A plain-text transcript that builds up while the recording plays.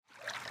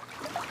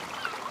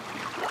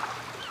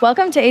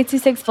Welcome to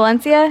 826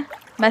 Valencia,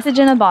 message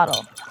in a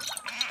bottle.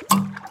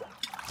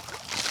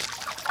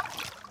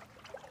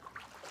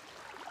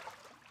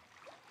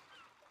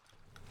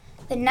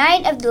 The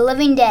Night of the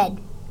Living Dead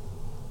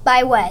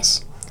by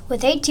Wes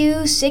with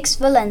 826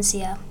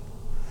 Valencia.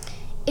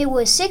 It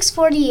was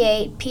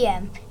 6:48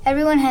 p.m.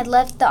 Everyone had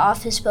left the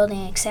office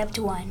building except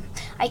one.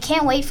 I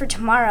can't wait for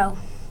tomorrow.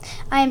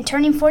 I am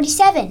turning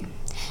 47.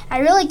 I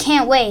really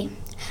can't wait.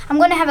 I'm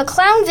going to have a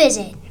clown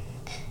visit.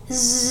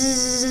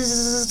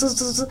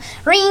 Zzz,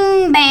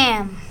 ring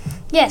bam.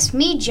 Yes,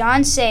 me,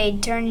 John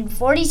Sade, turning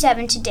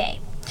 47 today.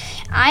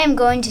 I am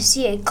going to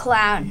see a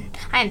clown.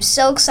 I am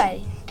so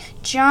excited.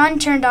 John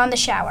turned on the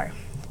shower.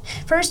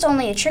 First,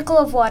 only a trickle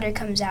of water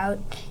comes out.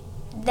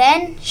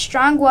 Then,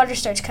 strong water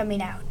starts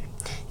coming out.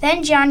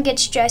 Then John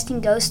gets dressed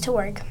and goes to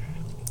work.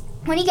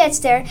 When he gets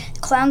there, the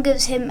clown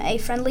gives him a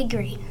friendly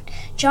greet.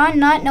 John,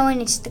 not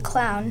knowing it's the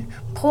clown,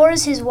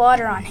 pours his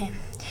water on him.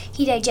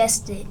 He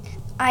digests it.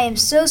 I am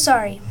so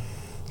sorry.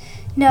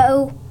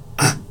 No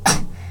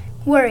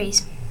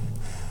worries.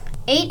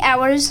 8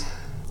 hours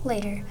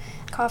later.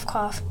 Cough,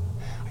 cough.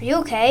 Are you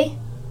okay?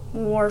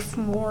 Morph,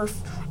 morph.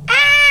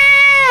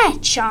 Ah!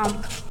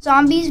 Chomp.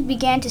 Zombies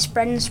began to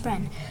spread and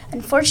spread.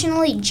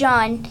 Unfortunately,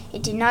 John,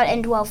 it did not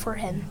end well for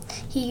him.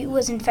 He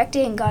was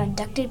infected and got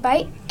abducted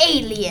by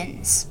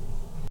aliens.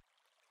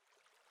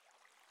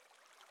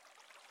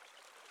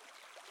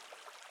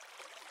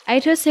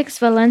 I26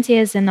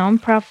 Valencia is a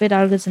non-profit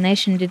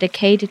organization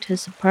dedicated to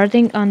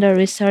supporting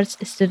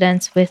under-researched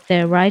students with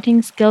their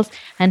writing skills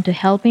and to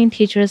helping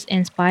teachers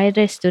inspire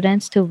their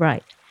students to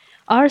write.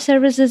 Our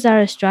services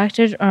are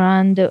structured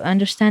around the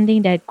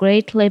understanding that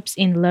great leaps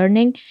in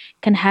learning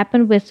can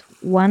happen with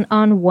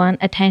one-on-one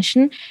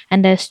attention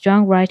and that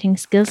strong writing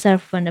skills are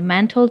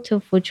fundamental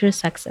to future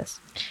success.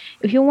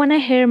 If you want to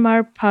hear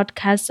more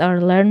podcasts or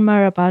learn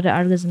more about the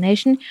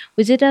organization,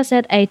 visit us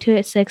at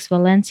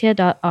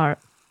a26valencia.org.